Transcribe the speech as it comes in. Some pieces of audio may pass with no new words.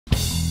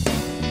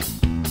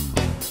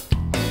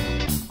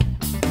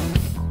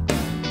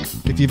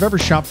you've ever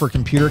shopped for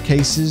computer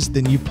cases,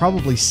 then you've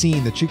probably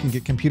seen that you can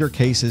get computer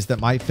cases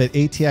that might fit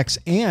ATX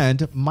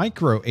and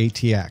micro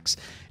ATX.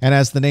 And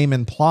as the name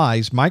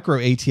implies, micro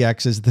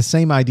ATX is the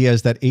same idea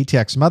as that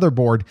ATX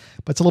motherboard,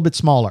 but it's a little bit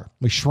smaller.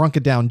 We shrunk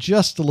it down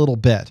just a little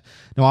bit.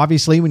 Now,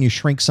 obviously, when you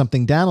shrink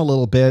something down a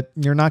little bit,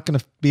 you're not going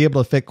to be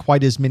able to fit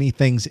quite as many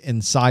things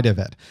inside of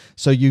it.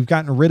 So you've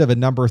gotten rid of a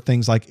number of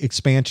things like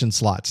expansion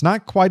slots.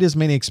 Not quite as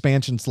many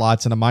expansion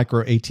slots in a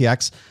micro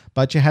ATX,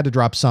 but you had to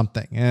drop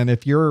something. And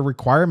if your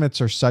requirements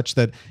are such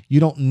that you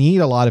don't need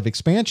a lot of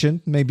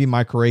expansion, maybe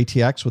micro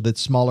ATX with its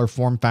smaller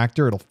form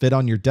factor, it'll fit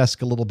on your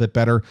desk a little bit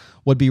better,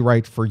 would be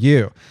right for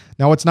you.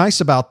 Now, what's nice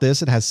about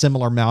this, it has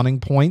similar mounting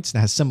points and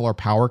has similar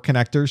power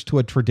connectors to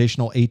a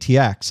traditional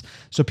ATX.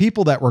 So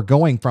people that were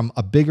going from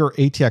a bigger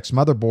ATX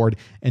motherboard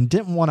and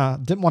didn't want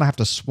to have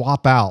to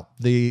swap out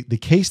the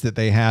case that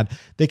they had,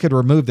 they could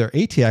remove their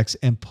ATX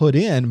and put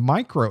in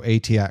micro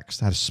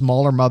ATX. Had a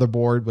smaller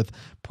motherboard with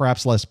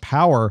perhaps less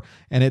power,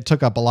 and it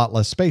took up a lot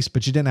less space,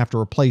 but you didn't have to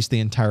replace the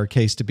entire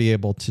case to be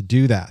able to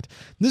do that.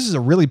 This is a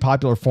really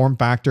popular form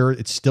factor.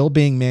 It's still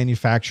being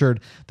manufactured.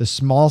 The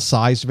small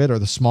size of it, or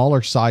the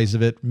smaller size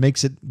of it,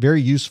 makes it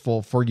very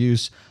useful for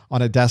use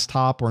on a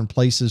desktop or in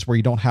places where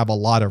you don't have a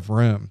lot of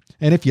room.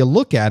 And if you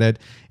look at it,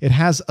 it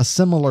has a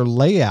similar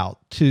layout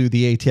to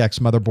the ATX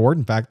motherboard.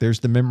 In fact, there's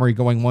the memory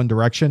going one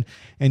direction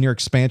and your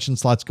expansion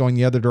slots going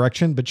the other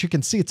direction, but you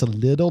can see it's a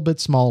little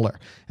bit smaller.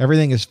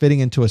 Everything is fitting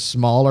into a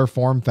smaller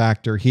form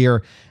factor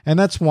here, and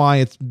that's why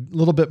it's a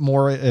little bit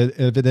more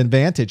of an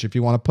advantage. If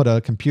you want to put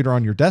a computer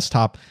on your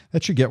desktop,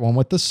 that you get one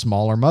with the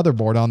smaller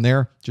motherboard on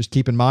there. Just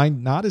keep in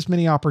mind, not as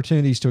many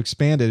opportunities to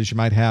expand it as you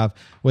might have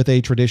with a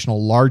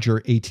traditional larger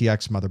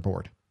ATX motherboard.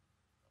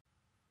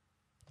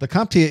 The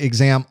CompTIA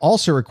exam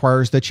also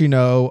requires that you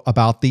know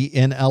about the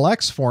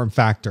NLX form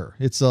factor.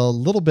 It's a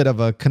little bit of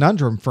a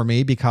conundrum for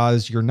me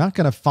because you're not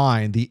going to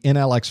find the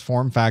NLX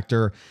form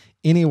factor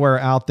anywhere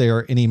out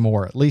there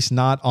anymore, at least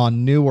not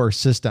on newer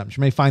systems.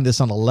 You may find this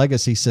on a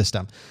legacy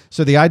system.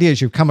 So the idea is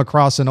you've come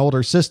across an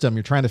older system,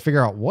 you're trying to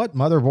figure out what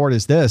motherboard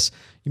is this.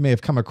 You may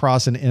have come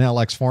across an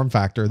NLX form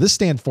factor. This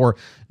stands for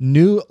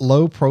New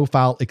Low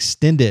Profile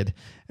Extended.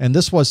 And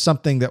this was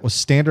something that was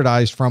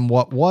standardized from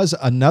what was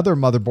another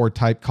motherboard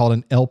type called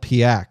an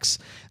LPX.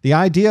 The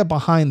idea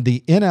behind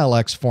the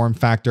NLX form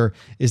factor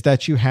is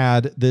that you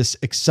had this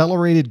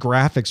accelerated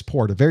graphics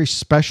port, a very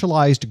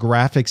specialized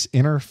graphics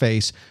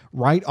interface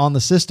right on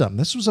the system.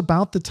 This was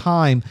about the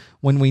time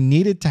when we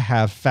needed to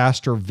have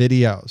faster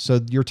video.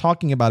 So you're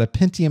talking about a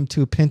Pentium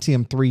 2,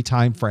 Pentium 3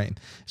 timeframe.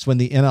 It's when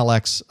the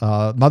NLX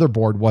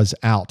motherboard was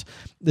out.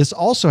 This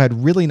also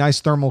had really nice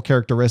thermal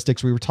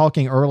characteristics. We were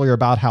talking earlier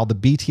about how the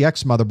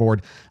BTX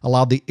motherboard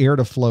allowed the air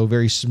to flow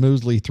very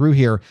smoothly through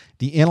here.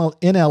 The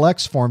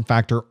NLX form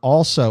factor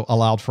also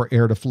allowed for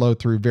air to flow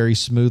through very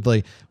smoothly.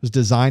 It was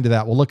designed to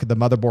that. We'll look at the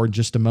motherboard in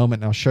just a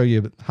moment, and I'll show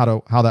you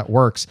how that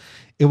works.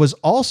 It was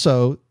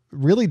also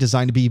really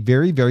designed to be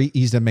very, very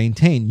easy to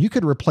maintain. You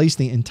could replace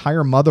the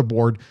entire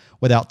motherboard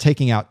without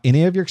taking out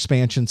any of your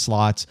expansion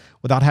slots,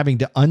 without having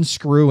to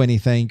unscrew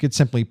anything. You could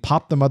simply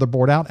pop the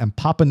motherboard out and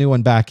pop a new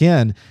one back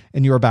in,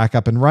 and you are back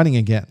up and running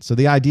again. So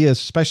the idea is,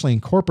 especially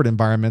in corporate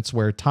environments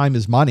where time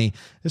is money,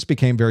 this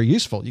became very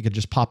useful. You could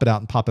just pop it out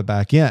and pop it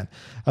back in.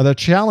 The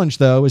challenge,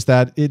 though, is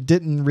that it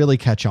didn't really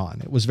catch on.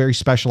 It was very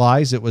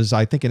specialized. It was,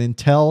 I think, an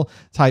Intel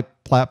type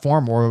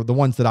platform, or the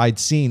ones that I'd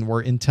seen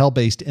were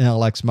Intel-based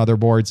NLX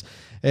motherboards.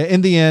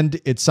 In the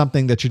end, it's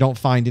something that you don't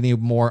find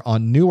anymore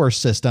on newer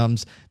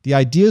systems. The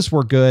ideas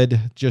were good,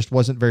 just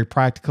wasn't very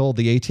practical.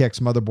 The ATX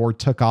motherboard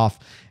took off.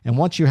 And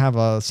once you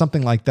have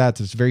something like that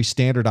that's very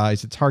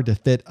standardized, it's hard to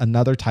fit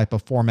another type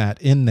of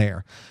format in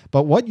there.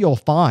 But what you'll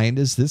find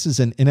is this is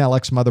an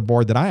NLX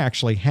motherboard that I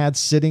actually had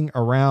sitting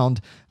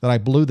around that I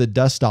blew the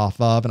dust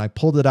off of, and I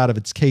pulled it out of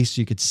its case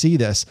so you could see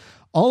this.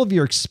 All of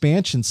your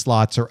expansion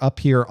slots are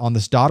up here on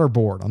this daughter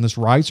board, on this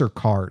riser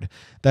card.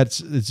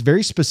 It's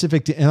very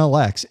specific to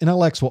NLX.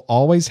 NLX will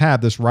always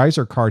have this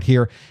riser card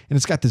here, and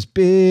it's got this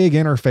big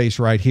interface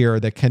right here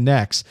that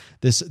connects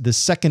this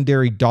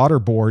secondary daughter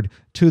board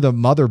to the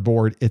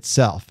motherboard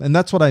itself. And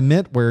that's what I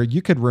meant, where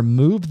you could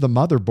remove the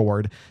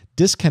motherboard,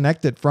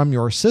 disconnect it from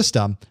your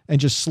system, and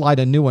just slide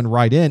a new one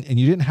right in, and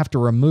you didn't have to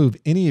remove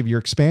any of your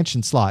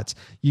expansion slots.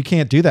 You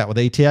can't do that with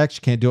ATX,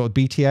 you can't do it with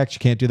BTX, you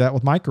can't do that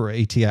with micro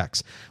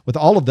ATX. With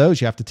all of those,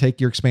 you have to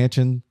take your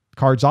expansion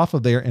cards off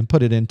of there and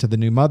put it into the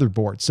new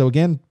motherboard. So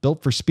again,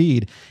 built for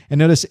speed. And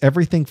notice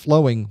everything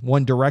flowing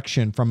one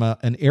direction from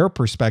an air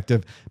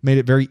perspective made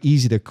it very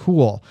easy to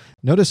cool.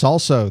 Notice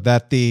also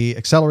that the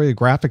accelerated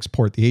graphics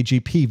port, the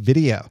AGP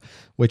video,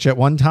 which at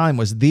one time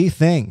was the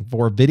thing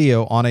for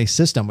video on a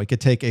system. We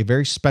could take a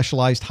very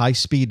specialized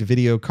high-speed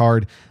video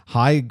card,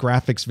 high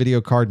graphics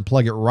video card, and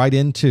plug it right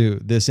into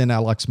this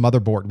NLX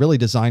motherboard, really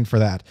designed for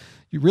that.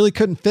 You really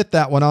couldn't fit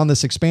that one on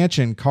this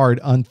expansion card,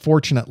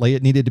 unfortunately.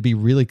 It needed to be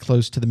really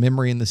close to the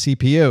memory and the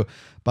CPU.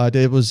 but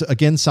it was,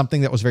 again,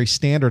 something that was very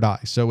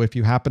standardized. So if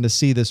you happen to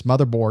see this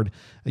motherboard,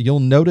 you'll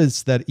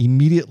notice that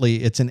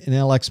immediately it's an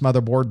NLX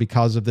motherboard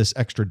because of this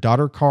extra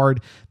daughter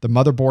card, the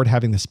motherboard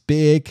having this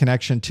big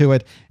connection to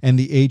it, and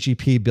the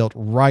AGP built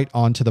right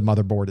onto the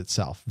motherboard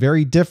itself.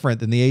 Very different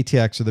than the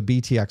ATX or the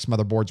BTX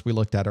motherboards we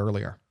looked at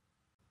earlier.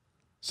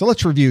 So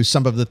let's review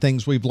some of the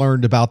things we've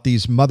learned about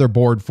these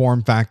motherboard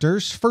form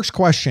factors. First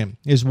question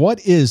is, what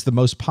is the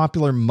most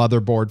popular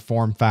motherboard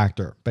form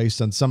factor?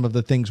 Based on some of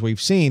the things we've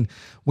seen,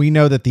 we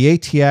know that the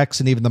ATX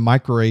and even the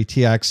micro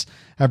ATX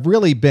have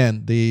really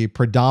been the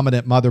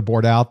predominant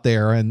motherboard out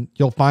there, and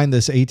you'll find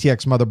this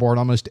ATX motherboard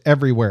almost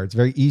everywhere. It's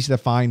very easy to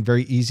find,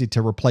 very easy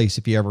to replace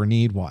if you ever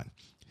need one.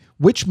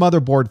 Which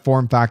motherboard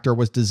form factor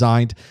was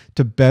designed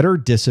to better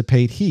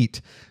dissipate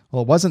heat?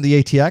 Well, it wasn't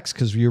the ATX,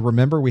 because you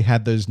remember we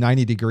had those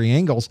 90-degree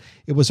angles.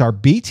 It was our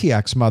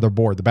BTX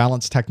motherboard, the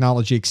Balanced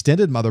Technology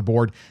Extended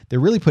motherboard. They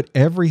really put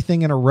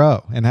everything in a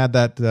row and had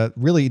that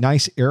really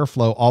nice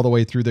airflow all the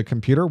way through the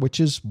computer, which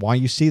is why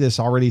you see this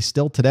already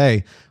still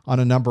today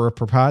on a number of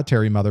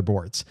proprietary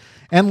motherboards.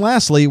 And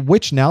lastly,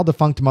 which now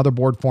defunct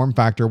motherboard form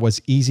factor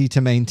was easy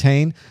to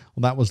maintain?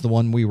 Well, that was the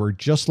one we were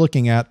just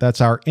looking at.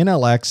 That's our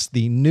NLX,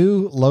 the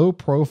new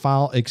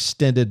low-profile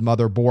extended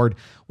motherboard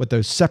with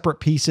those separate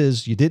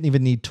pieces. You didn't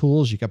even need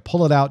tools. You could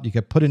pull it out, you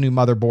could put a new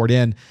motherboard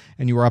in,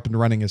 and you were up and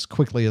running as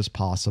quickly as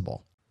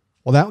possible.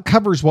 Well, that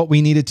covers what we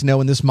needed to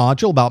know in this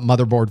module about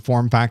motherboard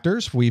form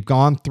factors. We've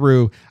gone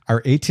through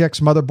our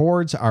ATX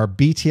motherboards, our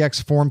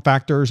BTX form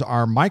factors,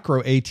 our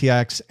micro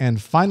ATX,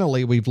 and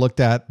finally, we've looked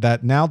at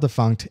that now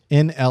defunct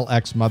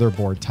NLX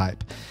motherboard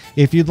type.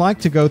 If you'd like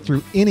to go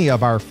through any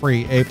of our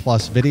free A+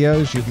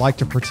 videos, you'd like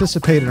to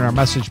participate in our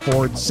message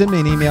board, send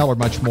me an email or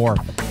much more,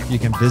 you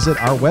can visit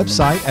our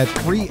website at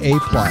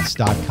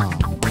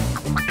freeaplus.com.